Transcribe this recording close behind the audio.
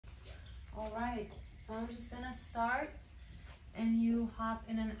All right, so I'm just gonna start and you hop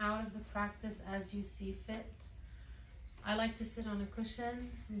in and out of the practice as you see fit. I like to sit on a cushion.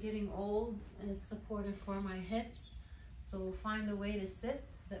 I'm getting old and it's supportive for my hips. So find a way to sit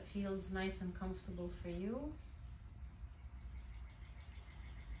that feels nice and comfortable for you.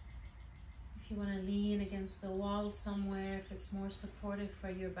 If you want to lean against the wall somewhere, if it's more supportive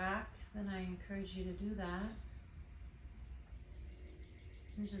for your back, then I encourage you to do that.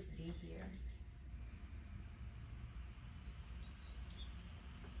 And just be here.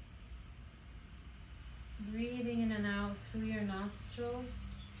 Breathing in and out through your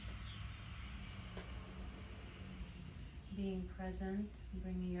nostrils. Being present,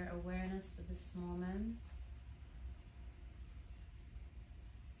 bringing your awareness to this moment.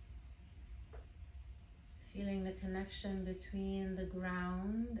 Feeling the connection between the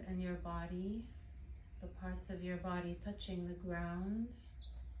ground and your body, the parts of your body touching the ground.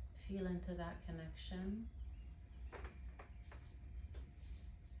 Feel into that connection.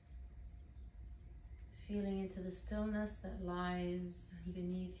 Feeling into the stillness that lies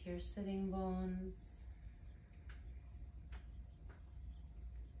beneath your sitting bones.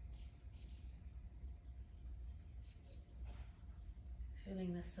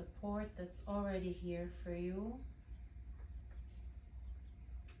 Feeling the support that's already here for you.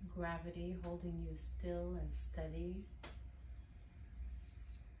 Gravity holding you still and steady.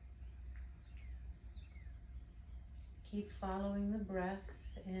 Keep following the breath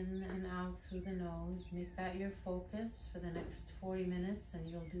in and out through the nose. Make that your focus for the next 40 minutes and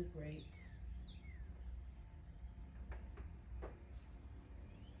you'll do great.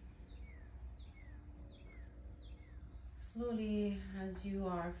 Slowly, as you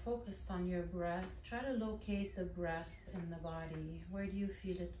are focused on your breath, try to locate the breath in the body. Where do you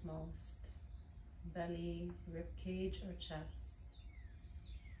feel it most? Belly, rib cage, or chest?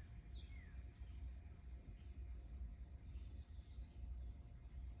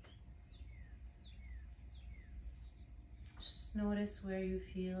 Just notice where you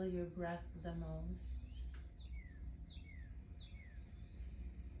feel your breath the most.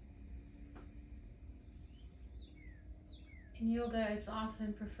 In yoga, it's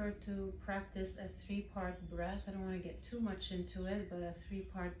often preferred to practice a three-part breath. I don't want to get too much into it, but a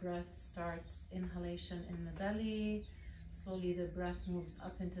three-part breath starts inhalation in the belly. Slowly the breath moves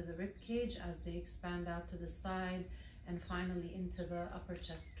up into the rib cage as they expand out to the side, and finally into the upper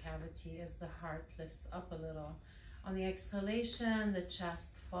chest cavity as the heart lifts up a little. On the exhalation, the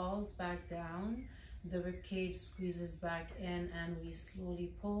chest falls back down, the rib cage squeezes back in, and we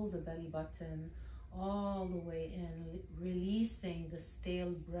slowly pull the belly button all the way in, releasing the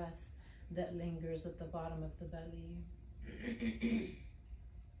stale breath that lingers at the bottom of the belly.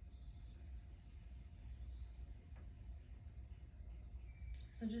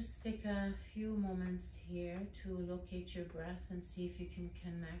 So just take a few moments here to locate your breath and see if you can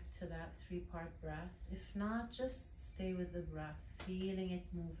connect to that three-part breath. If not, just stay with the breath, feeling it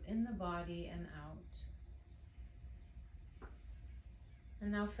move in the body and out.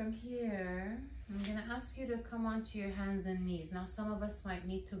 And now from here, I'm going to ask you to come onto your hands and knees. Now some of us might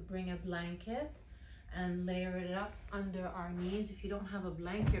need to bring a blanket and layer it up under our knees. If you don't have a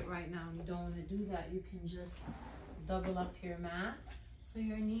blanket right now and you don't want to do that, you can just double up your mat. So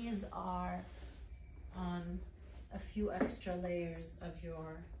your knees are on a few extra layers of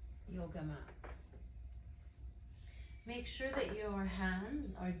your yoga mat. Make sure that your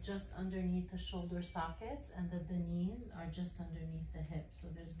hands are just underneath the shoulder sockets and that the knees are just underneath the hips. So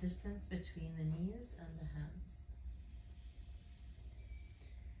there's distance between the knees and the hands.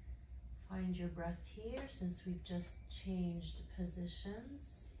 Find your breath here since we've just changed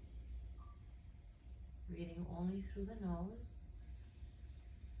positions. Breathing only through the nose.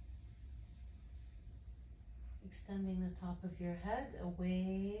 Extending the top of your head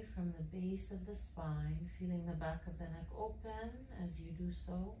away from the base of the spine, feeling the back of the neck open as you do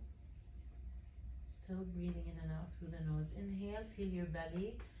so. Still breathing in and out through the nose. Inhale, feel your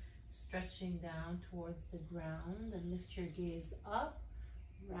belly stretching down towards the ground and lift your gaze up,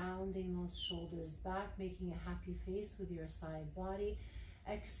 rounding those shoulders back, making a happy face with your side body.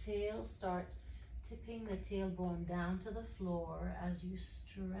 Exhale, start tipping the tailbone down to the floor as you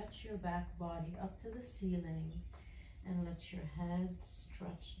stretch your back body up to the ceiling and let your head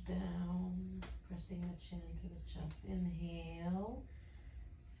stretch down, pressing the chin into the chest. Inhale,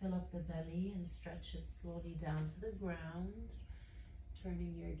 fill up the belly and stretch it slowly down to the ground,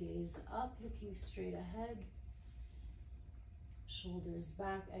 turning your gaze up, looking straight ahead. Shoulders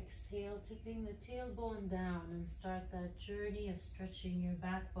back, exhale, tipping the tailbone down and start that journey of stretching your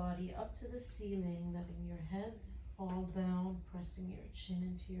back body up to the ceiling, letting your head fall down, pressing your chin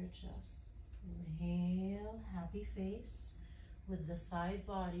into your chest. Inhale, happy face with the side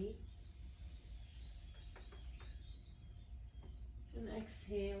body. And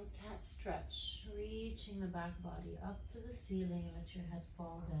exhale, cat stretch, reaching the back body up to the ceiling and let your head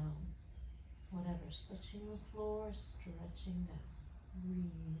fall down. Whatever's touching the floor, stretching down.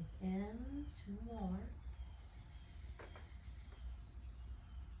 Breathe in, 2 more.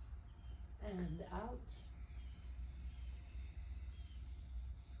 And out.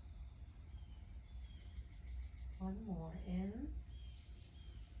 One more, in.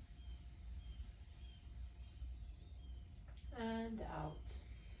 And out.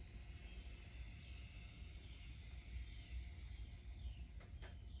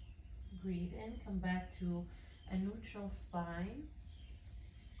 Breathe in, come back to a neutral spine.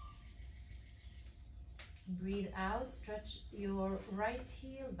 Breathe out, stretch your right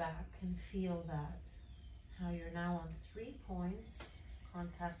heel back and feel that. How you're now on 3 points,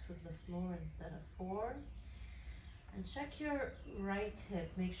 contact with the floor instead of 4. And check your right hip,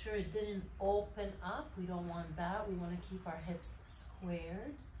 make sure it didn't open up. We don't want that. We want to keep our hips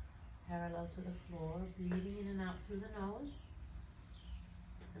squared, parallel to the floor, breathing in and out through the nose.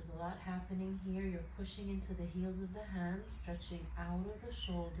 There's a lot happening here. You're pushing into the heels of the hands, stretching out of the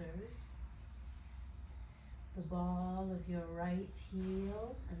shoulders. The ball of your right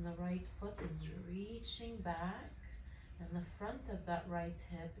heel and the right foot is reaching back, and the front of that right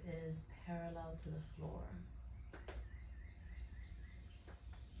hip is parallel to the floor.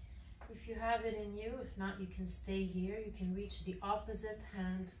 If you have it in you, if not, you can stay here. You can reach the opposite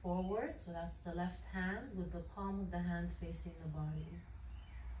hand forward, so that's the left hand with the palm of the hand facing the body.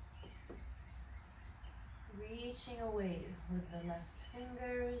 Reaching away with the left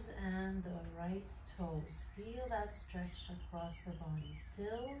fingers and the right toes. Feel that stretch across the body.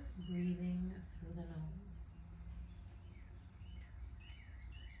 Still breathing through the nose.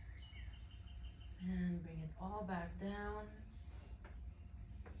 And bring it all back down.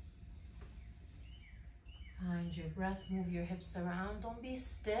 Find your breath, move your hips around. Don't be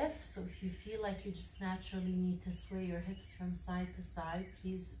stiff. So if you feel like you just naturally need to sway your hips from side to side,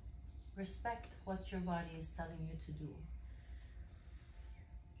 please respect what your body is telling you to do.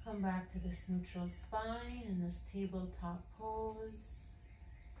 Come back to this neutral spine in this tabletop pose.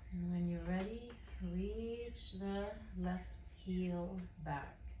 And when you're ready, reach the left heel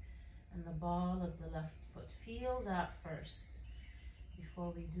back and the ball of the left foot. Feel that first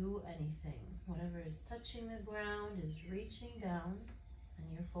before we do anything. Whatever is touching the ground is reaching down, and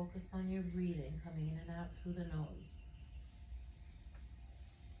you're focused on your breathing, coming in and out through the nose.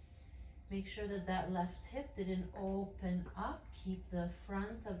 Make sure that that left hip didn't open up. Keep the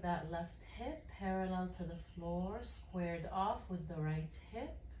front of that left hip parallel to the floor, squared off with the right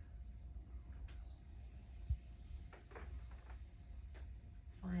hip.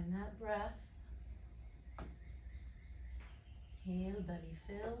 Find that breath. Inhale, belly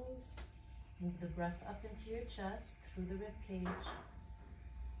fills. Move the breath up into your chest through the rib cage.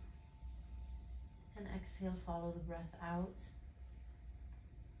 And exhale, follow the breath out.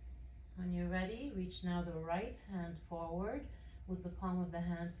 When you're ready, reach now the right hand forward with the palm of the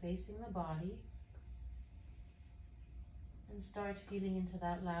hand facing the body. And start feeling into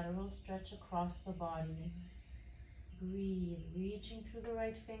that lateral stretch across the body. Breathe, reaching through the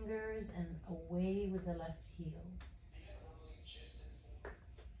right fingers and away with the left heel.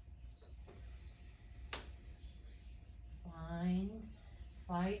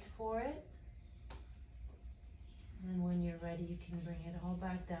 Fight for it. And when you're ready, you can bring it all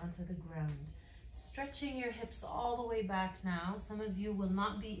back down to the ground. Stretching your hips all the way back now. Some of you will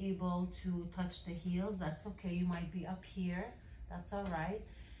not be able to touch the heels. That's okay. You might be up here. That's all right.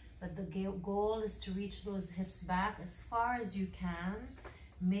 But the goal is to reach those hips back as far as you can.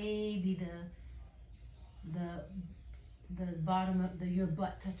 Maybe the bottom of your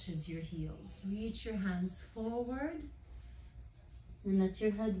butt touches your heels. Reach your hands forward and let your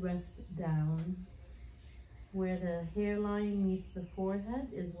head rest down. Where the hairline meets the forehead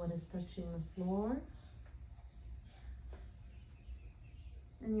is what is touching the floor.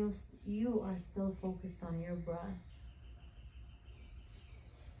 And you are still focused on your breath.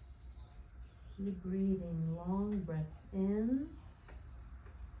 Keep breathing long breaths in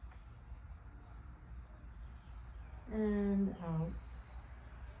and out.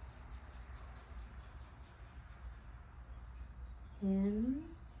 In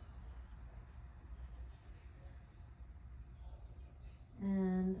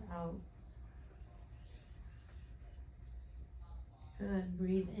and out. Good.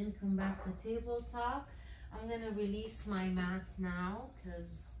 Breathe in, come back to tabletop. I'm going to release my mat now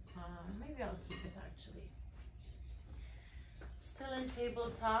because maybe I'll keep it actually. Still in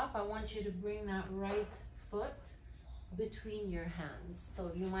tabletop, I want you to bring that right foot between your hands.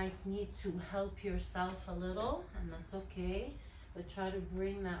 So you might need to help yourself a little, and that's okay. But try to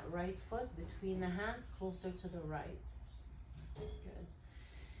bring that right foot between the hands closer to the right. Good.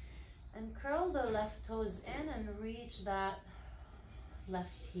 And curl the left toes in and reach that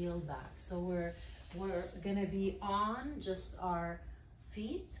left heel back. So we're gonna be on just our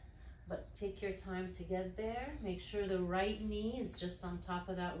feet, but take your time to get there. Make sure the right knee is just on top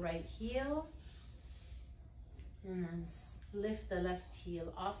of that right heel. And then lift the left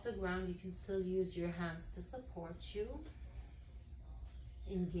heel off the ground. You can still use your hands to support you.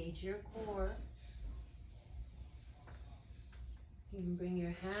 Engage your core. You can bring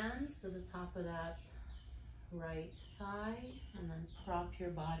your hands to the top of that right thigh and then prop your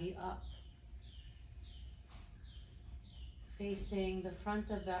body up. Facing the front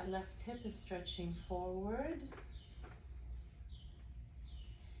of that left hip is stretching forward.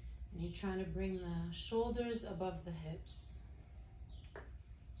 And you're trying to bring the shoulders above the hips.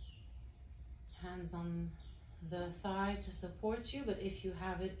 Hands on the thigh to support you, but if you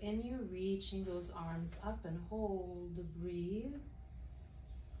have it in you, reaching those arms up and hold, breathe.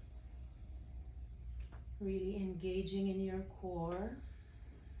 Really engaging in your core.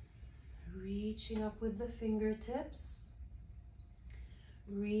 Reaching up with the fingertips.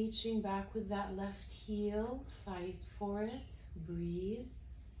 Reaching back with that left heel, fight for it, breathe.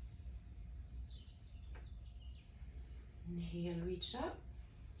 Inhale, reach up.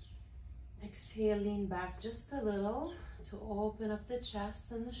 Exhale, lean back just a little to open up the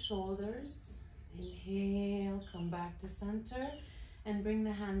chest and the shoulders. Inhale, come back to center and bring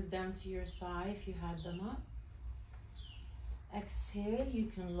the hands down to your thigh if you had them up. Exhale, you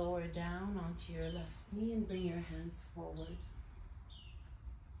can lower down onto your left knee and bring your hands forward.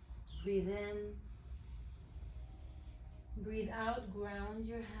 Breathe in. Breathe out, ground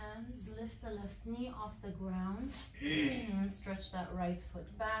your hands, lift the left knee off the ground and stretch that right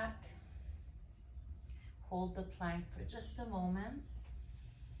foot back. Hold the plank for just a moment.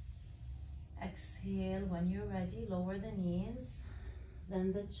 Exhale, when you're ready, lower the knees,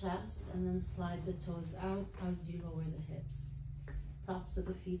 then the chest, and then slide the toes out as you lower the hips. Tops of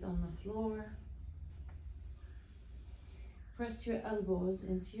the feet on the floor. Press your elbows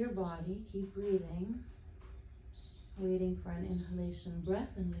into your body, keep breathing. Waiting for an inhalation breath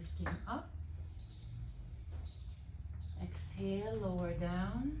and lifting up. Exhale, lower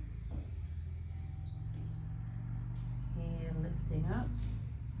down. Inhale, lifting up.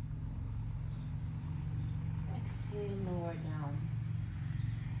 Exhale, lower down.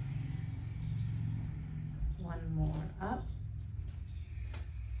 One more up.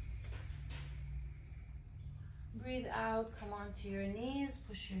 Breathe out, come onto your knees,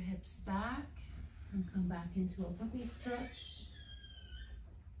 push your hips back. And come back into a puppy stretch.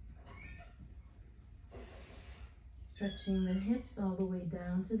 Stretching the hips all the way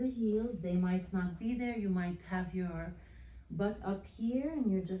down to the heels. They might not be there. You might have your butt up here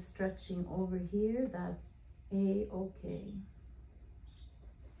and you're just stretching over here. That's a-okay.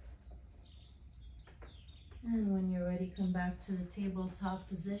 And when you're ready, come back to the tabletop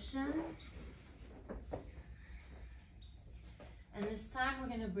position. And this time we're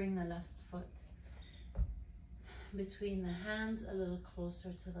going to bring the left foot between the hands a little closer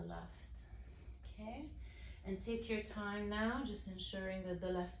to the left. Okay, and take your time now, just ensuring that the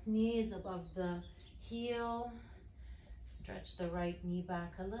left knee is above the heel. Stretch the right knee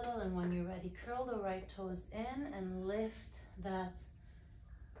back a little, and when you're ready, curl the right toes in and lift that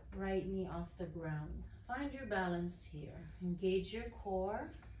right knee off the ground. Find your balance here. Engage your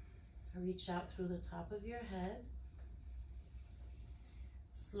core. Reach out through the top of your head.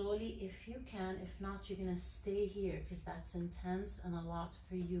 Slowly, if you can. If not, you're gonna stay here because that's intense and a lot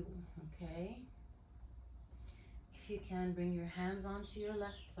for you, okay? If you can, bring your hands onto your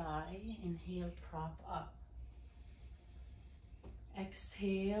left thigh. Inhale, prop up.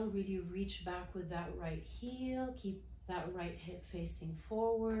 Exhale, really reach back with that right heel. Keep that right hip facing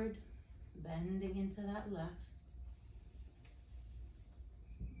forward, bending into that left.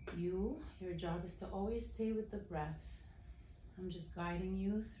 Your job is to always stay with the breath. I'm just guiding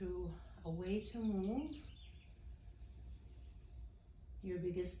you through a way to move. Your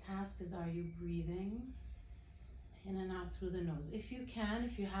biggest task is, are you breathing in and out through the nose? If you can,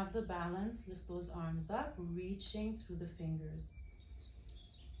 if you have the balance, lift those arms up, reaching through the fingers.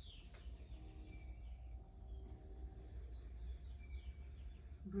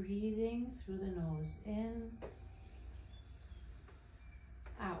 Breathing through the nose, in,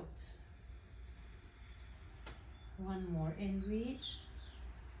 out. One more, in, reach,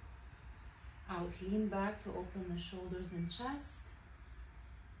 Out, lean back to open the shoulders and chest.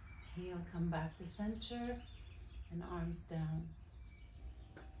 Inhale, come back to center and arms down.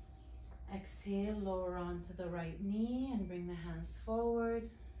 Exhale, lower onto the right knee and bring the hands forward.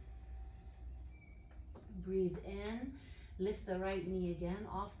 Breathe in, lift the right knee again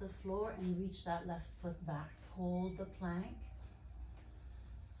off the floor and reach that left foot back. Hold the plank.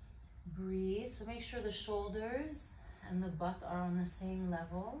 Breathe, so make sure the shoulders and the butt are on the same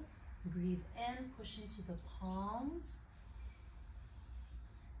level. Breathe in, push into the palms.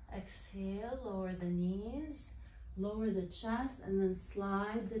 Exhale, lower the knees, lower the chest, and then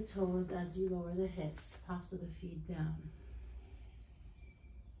slide the toes as you lower the hips, tops of the feet down.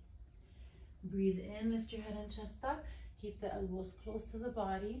 Breathe in, lift your head and chest up. Keep the elbows close to the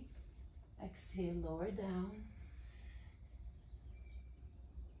body. Exhale, lower down.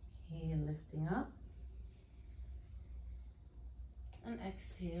 Inhale, lifting up. And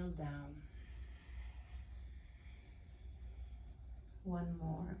exhale, down. One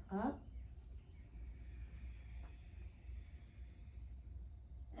more, up.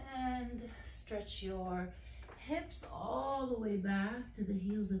 And stretch your hips all the way back to the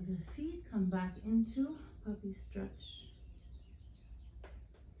heels of the feet. Come back into puppy stretch.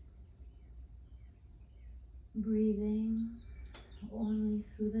 Breathing only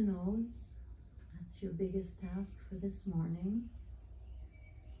through the nose. That's your biggest task for this morning.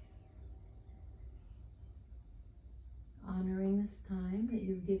 Honoring this time that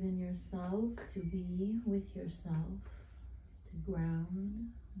you've given yourself to be with yourself, to ground,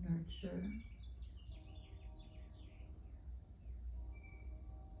 nurture.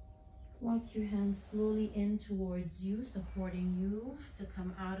 Walk your hands slowly in towards you, supporting you to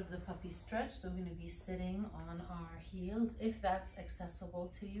come out of the puppy stretch. So we're going to be sitting on our heels, if that's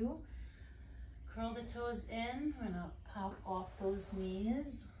accessible to you. Curl the toes in. We're going to pop off those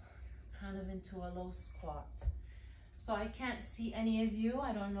knees, kind of into a low squat. So I can't see any of you.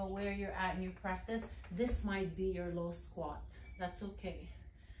 I don't know where you're at in your practice. This might be your low squat. That's okay,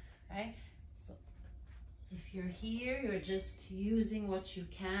 right? So if you're here, you're just using what you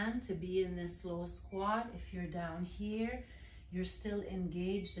can to be in this low squat. If you're down here, you're still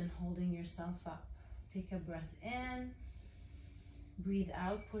engaged and holding yourself up. Take a breath in, breathe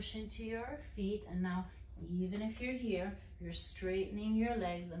out, push into your feet. And now, even if you're here, you're straightening your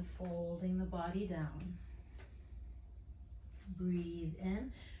legs and folding the body down. Breathe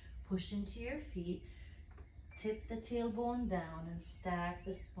in, push into your feet, tip the tailbone down and stack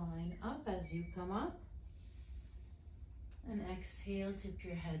the spine up as you come up. And exhale, tip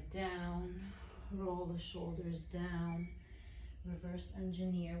your head down, roll the shoulders down, reverse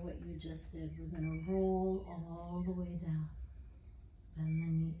engineer what you just did. We're going to roll all the way down. Bend the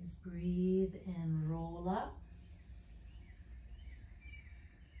knees, breathe in, roll up.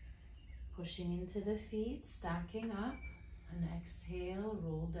 Pushing into the feet, stacking up. And exhale,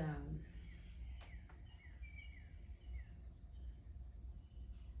 roll down.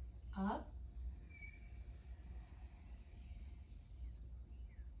 Up.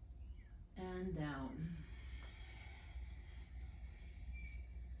 And down.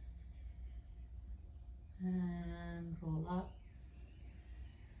 And roll up.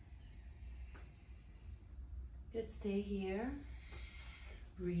 Good, stay here.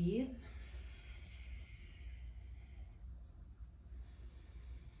 Breathe.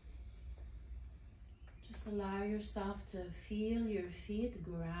 Just allow yourself to feel your feet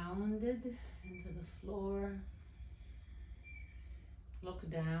grounded into the floor. Look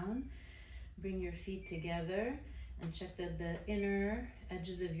down, bring your feet together and check that the inner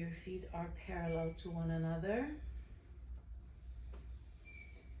edges of your feet are parallel to one another.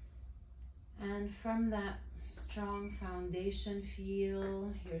 And from that strong foundation,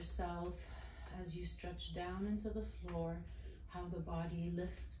 feel yourself as you stretch down into the floor, how the body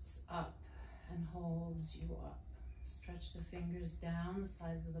lifts up and holds you up. Stretch the fingers down the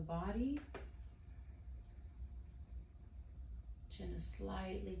sides of the body. Chin is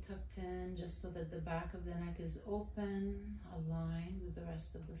slightly tucked in just so that the back of the neck is open, aligned with the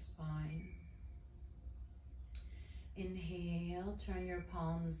rest of the spine. Inhale, turn your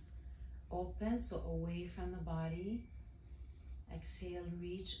palms open, so away from the body. Exhale,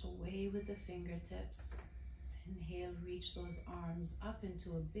 reach away with the fingertips. Inhale, reach those arms up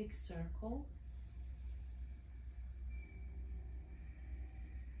into a big circle.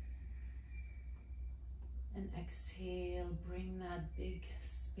 And exhale, bring that big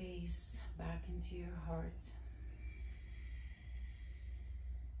space back into your heart.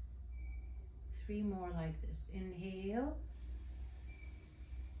 3 more like this. Inhale.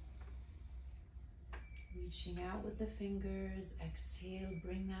 Reaching out with the fingers. Exhale,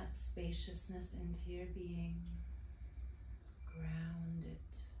 bring that spaciousness into your being. Ground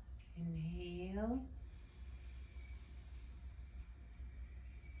it. Inhale.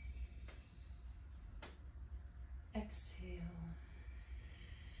 Exhale.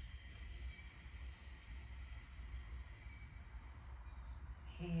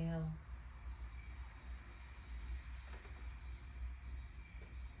 Inhale.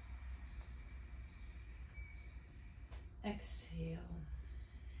 Exhale.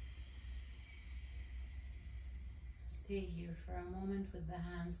 Stay here for a moment with the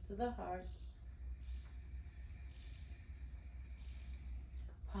hands to the heart.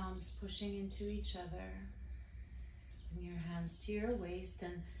 Palms pushing into each other. Bring your hands to your waist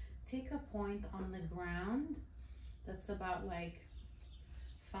and take a point on the ground that's about like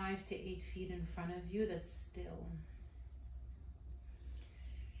 5 to 8 feet in front of you that's still.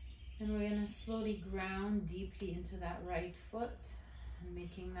 And we're going to slowly ground deeply into that right foot and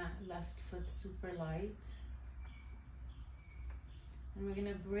making that left foot super light. And we're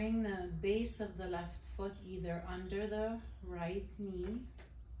going to bring the base of the left foot either under the right knee,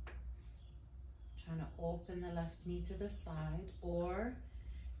 trying to open the left knee to the side, or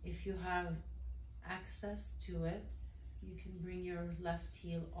if you have access to it, you can bring your left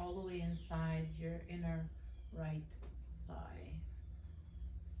heel all the way inside your inner right thigh.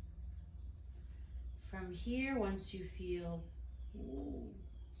 From here, once you feel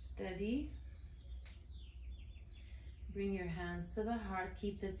steady, bring your hands to the heart.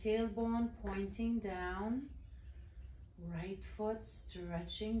 Keep the tailbone pointing down, right foot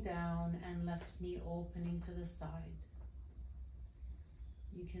stretching down, and left knee opening to the side.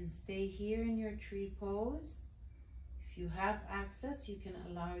 You can stay here in your tree pose. If you have access, you can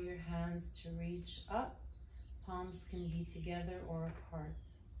allow your hands to reach up. Palms can be together or apart.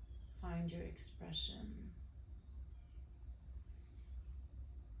 Find your expression.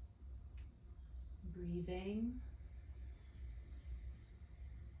 Breathing.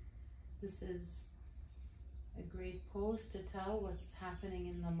 This is a great pose to tell what's happening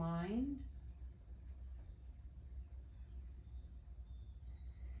in the mind.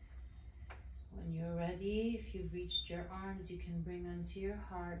 When you're ready, if you've reached your arms, you can bring them to your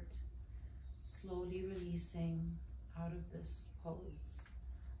heart, slowly releasing out of this pose.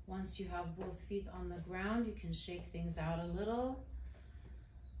 Once you have both feet on the ground, you can shake things out a little.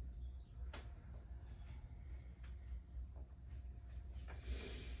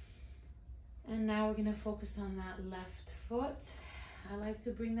 And now we're going to focus on that left foot. I like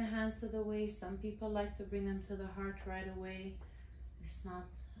to bring the hands to the waist. Some people like to bring them to the heart right away. It's not,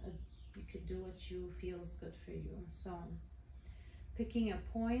 you could do what you feel is good for you. So picking a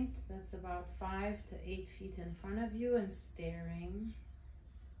point that's about 5 to 8 feet in front of you and staring.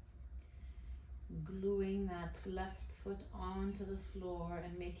 Gluing that left foot onto the floor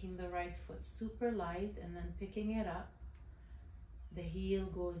and making the right foot super light, and then picking it up. The heel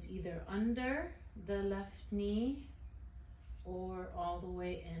goes either under the left knee or all the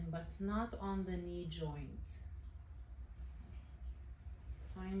way in, but not on the knee joint.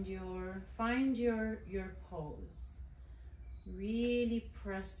 Find your pose. Really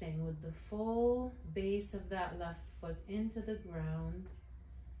pressing with the full base of that left foot into the ground.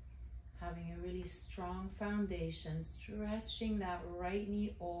 Having a really strong foundation, stretching that right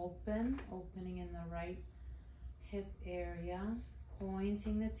knee opening in the right hip area,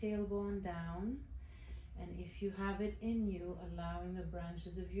 pointing the tailbone down, and if you have it in you, allowing the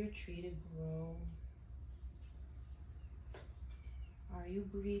branches of your tree to grow. Are you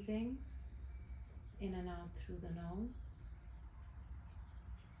breathing in and out through the nose?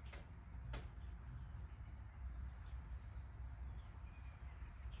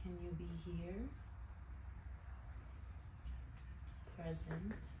 Can you be here,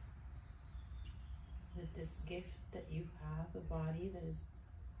 present, with this gift that you have, a body that is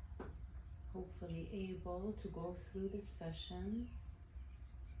hopefully able to go through this session?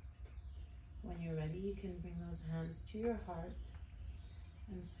 When you're ready, you can bring those hands to your heart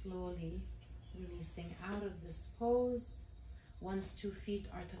and slowly releasing out of this pose. Once 2 feet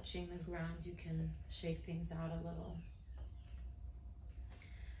are touching the ground, you can shake things out a little.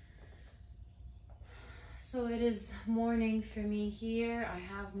 So it is morning for me here. I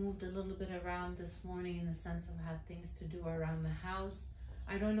have moved a little bit around this morning in the sense of had things to do around the house.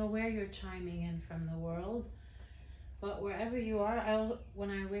 I don't know where you're chiming in from the world, but wherever you are,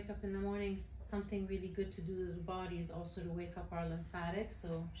 when I wake up in the morning, something really good to do to the body is also to wake up our lymphatics.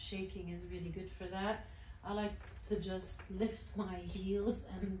 So shaking is really good for that. I like to just lift my heels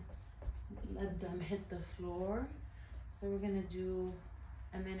and let them hit the floor. So we're gonna do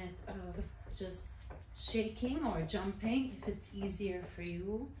a minute of just shaking or jumping if it's easier for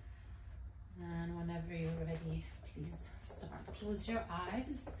you. And whenever you're ready, please start. Close your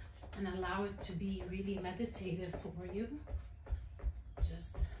eyes and allow it to be really meditative for you.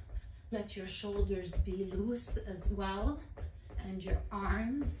 Just let your shoulders be loose as well, and your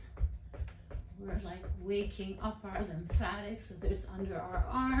arms. We're like waking up our lymphatics, so there's under our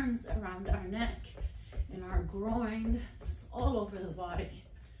arms, around our neck, in our groin. It's all over the body.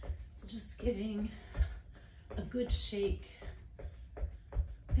 So just giving a good shake.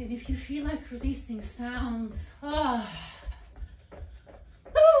 And if you feel like releasing sounds,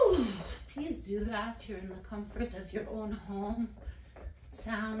 please do that. You're in the comfort of your own home.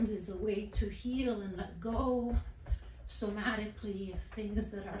 Sound is a way to heal and let go somatically of things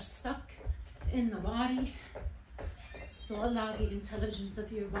that are stuck in the body. So allow the intelligence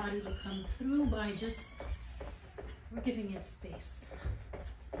of your body to come through by just giving it space.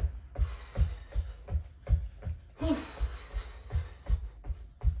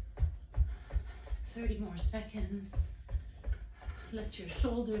 30 more seconds. Let your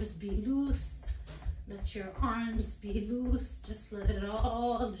shoulders be loose. Let your arms be loose. Just let it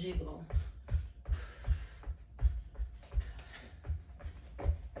all jiggle.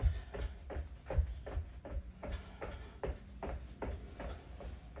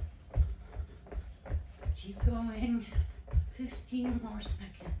 Keep going. 15 more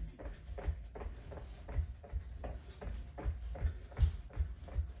seconds.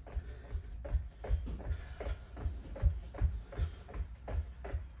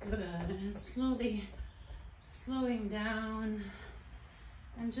 Good. And slowly slowing down,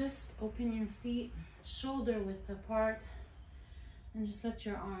 and just open your feet shoulder width apart, and just let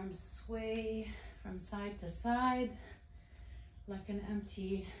your arms sway from side to side like an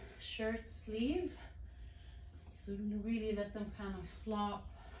empty shirt sleeve. So really let them kind of flop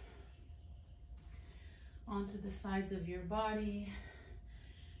onto the sides of your body,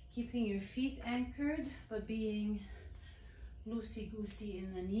 keeping your feet anchored but being loosey-goosey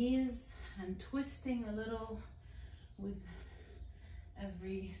in the knees, and twisting a little with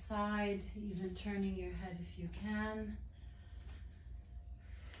every side, even turning your head if you can.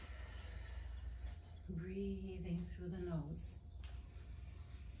 Breathing through the nose.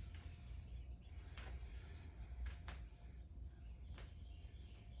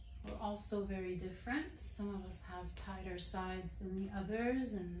 We're also very different. Some of us have tighter sides than the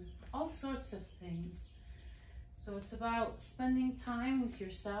others, and all sorts of things. So it's about spending time with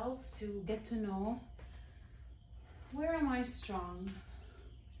yourself to get to know, where am I strong?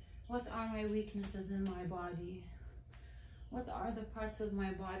 What are my weaknesses in my body? What are the parts of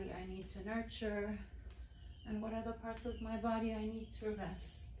my body I need to nurture? And what are the parts of my body I need to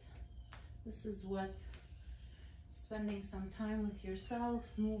rest? This is what spending some time with yourself,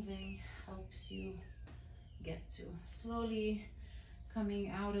 moving, helps you get to. Slowly coming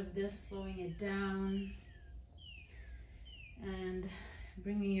out of this, slowing it down, and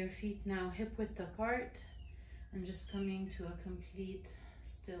bringing your feet now hip width apart, and just coming to a complete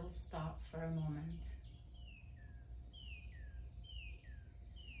still stop for a moment.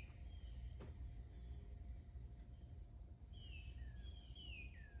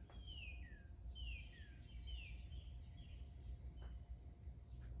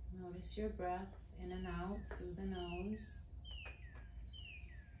 Notice your breath in and out through the nose.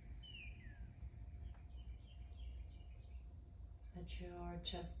 Let your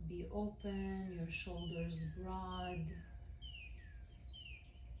chest be open, your shoulders broad.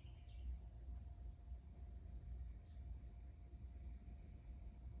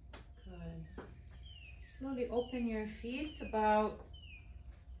 Good. Slowly open your feet about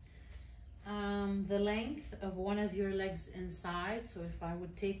the length of one of your legs inside. So if I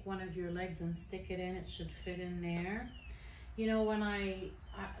would take one of your legs and stick it in, it should fit in there. You know, when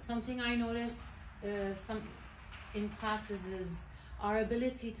something I notice in classes is our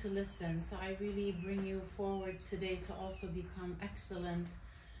ability to listen. So I really bring you forward today to also become excellent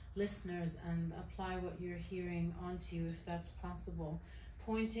listeners and apply what you're hearing onto you if that's possible.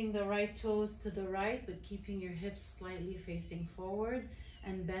 Pointing the right toes to the right, but keeping your hips slightly facing forward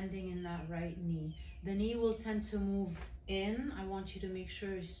and bending in that right knee. The knee will tend to move in. I want you to make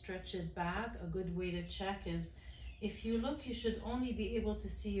sure you stretch it back. A good way to check is, if you look, you should only be able to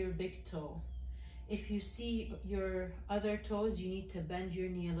see your big toe. If you see your other toes, you need to bend your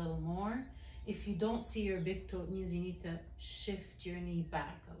knee a little more. If you don't see your big toe, it means you need to shift your knee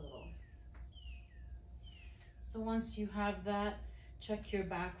back a little. So once you have that, check your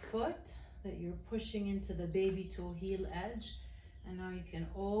back foot, that you're pushing into the baby toe heel edge. And now you can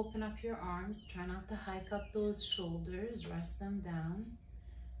open up your arms. Try not to hike up those shoulders. Rest them down.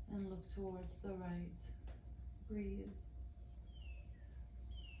 and look towards the right. Breathe.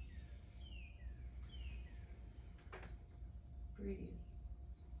 Breathe.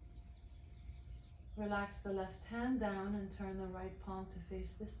 Relax the left hand down and turn the right palm to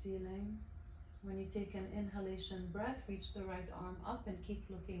face the ceiling. When you take an inhalation breath, reach the right arm up and keep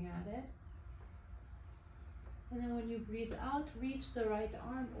looking at it. And then when you breathe out, reach the right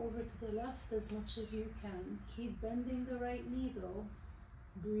arm over to the left as much as you can. Keep bending the right knee though.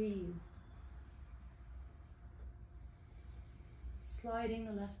 Breathe. Sliding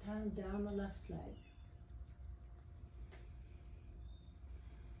the left hand down the left leg.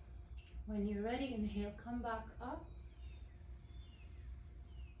 When you're ready, inhale, come back up.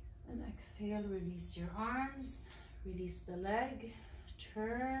 And exhale, release your arms, release the leg,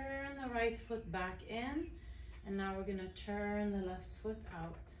 turn the right foot back in. And now we're gonna turn the left foot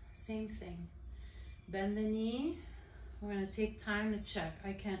out. Same thing. Bend the knee. We're gonna take time to check.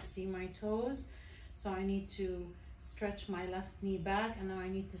 I can't see my toes, so I need to stretch my left knee back, and now I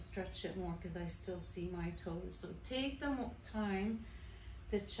need to stretch it more because I still see my toes. So take the time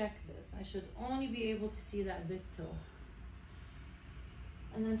to check this. I should only be able to see that big toe.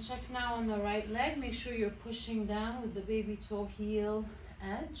 And then check now on the right leg. Make sure you're pushing down with the baby toe heel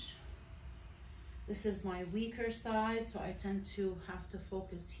edge. This is my weaker side, so I tend to have to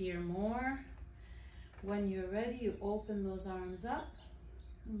focus here more. When you're ready, you open those arms up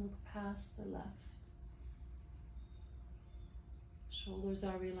and look past the left. Shoulders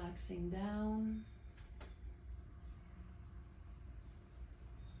are relaxing down.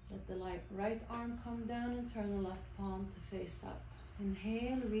 Let the right arm come down and turn the left palm to face up.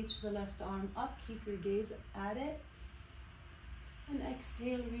 Inhale, reach the left arm up, keep your gaze at it. And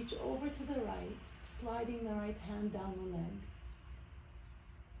exhale, reach over to the right, sliding the right hand down the leg.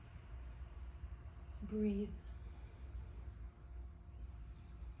 Breathe.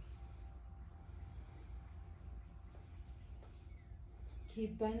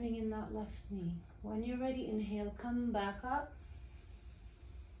 Keep bending in that left knee. When you're ready, inhale, come back up.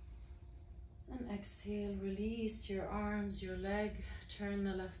 And exhale, release your arms, your leg, turn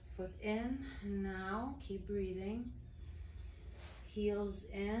the left foot in. And now keep breathing. Heels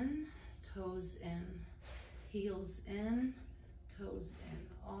in, toes in. Heels in, toes in,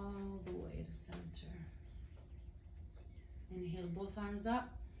 all the way to center. Inhale, both arms up.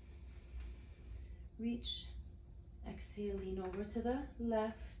 Reach. Exhale, lean over to the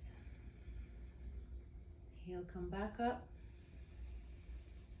left. Inhale, come back up.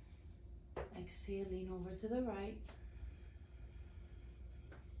 Exhale, lean over to the right.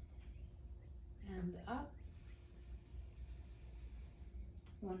 And up.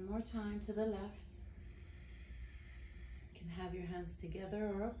 One more time to the left. You can have your hands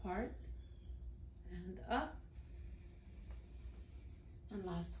together or apart. And up. And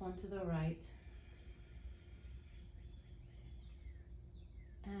last one to the right.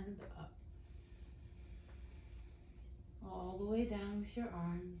 And up. All the way down with your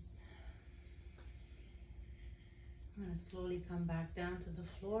arms. I'm going to slowly come back down to the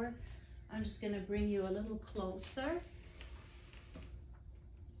floor. I'm just going to bring you a little closer.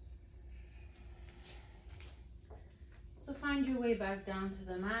 So find your way back down to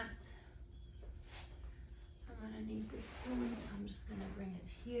the mat. I'm going to need this soon, so I'm just going to bring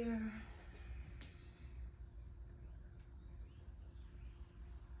it here.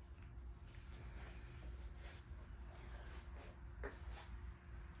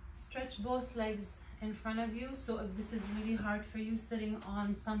 Stretch both legs in front of you. So if this is really hard for you, sitting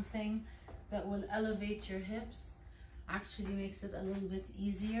on something that will elevate your hips actually makes it a little bit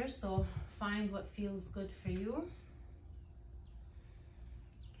easier. So find what feels good for you.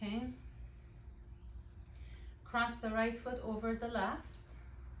 Okay. Cross the right foot over the left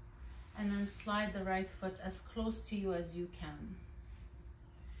and then slide the right foot as close to you as you can.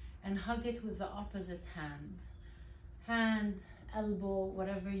 And hug it with the opposite hand. Hand, elbow,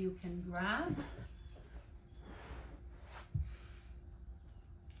 whatever you can grab.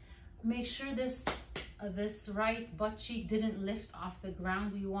 Make sure this right butt cheek didn't lift off the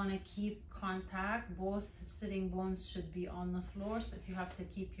ground. We want to keep contact. Both sitting bones should be on the floor. So if you have to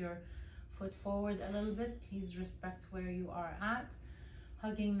keep your foot forward a little bit, please respect where you are at.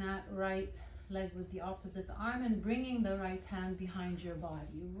 Hugging that right leg with the opposite arm and bringing the right hand behind your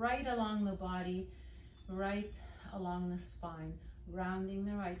body, right along the body, right along the spine, rounding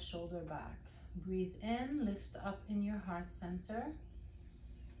the right shoulder back. Breathe in, lift up in your heart center.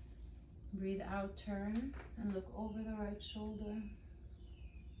 Breathe out, turn and look over the right shoulder.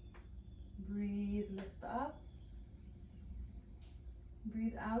 Breathe, lift up.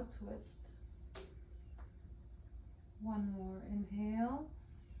 Breathe out, twist. One more, inhale.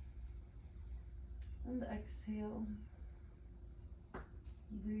 And exhale.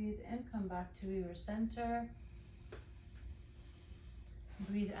 Breathe in, come back to your center.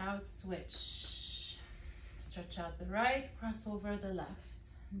 Breathe out, switch. Stretch out the right, cross over the left.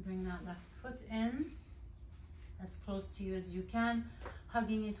 And bring that left foot in, as close to you as you can,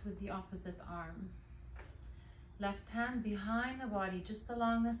 hugging it with the opposite arm. Left hand behind the body, just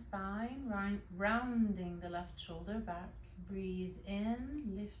along the spine, rounding the left shoulder back. Breathe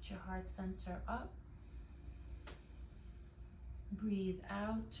in, lift your heart center up. Breathe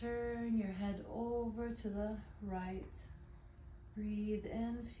out, turn your head over to the right. Breathe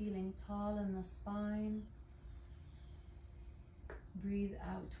in, feeling tall in the spine. Breathe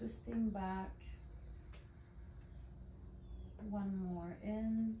out, twisting back. One more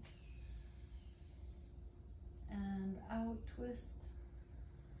in. And out, twist.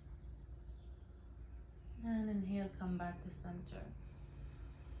 And inhale, come back to center.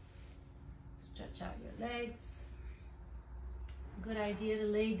 Stretch out your legs. Good idea to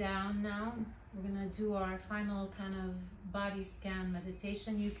lay down now. We're gonna do our final kind of body scan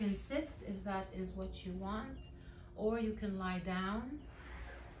meditation. You can sit if that is what you want, or you can lie down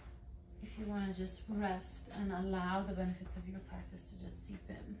if you want to just rest and allow the benefits of your practice to just seep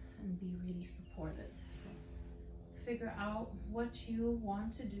in and be really supported. So figure out what you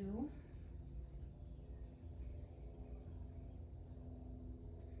want to do.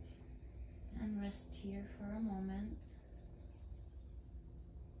 And rest here for a moment.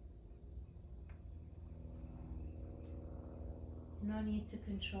 No need to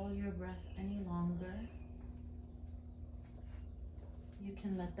control your breath any longer. You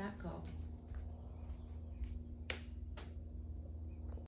can let that go.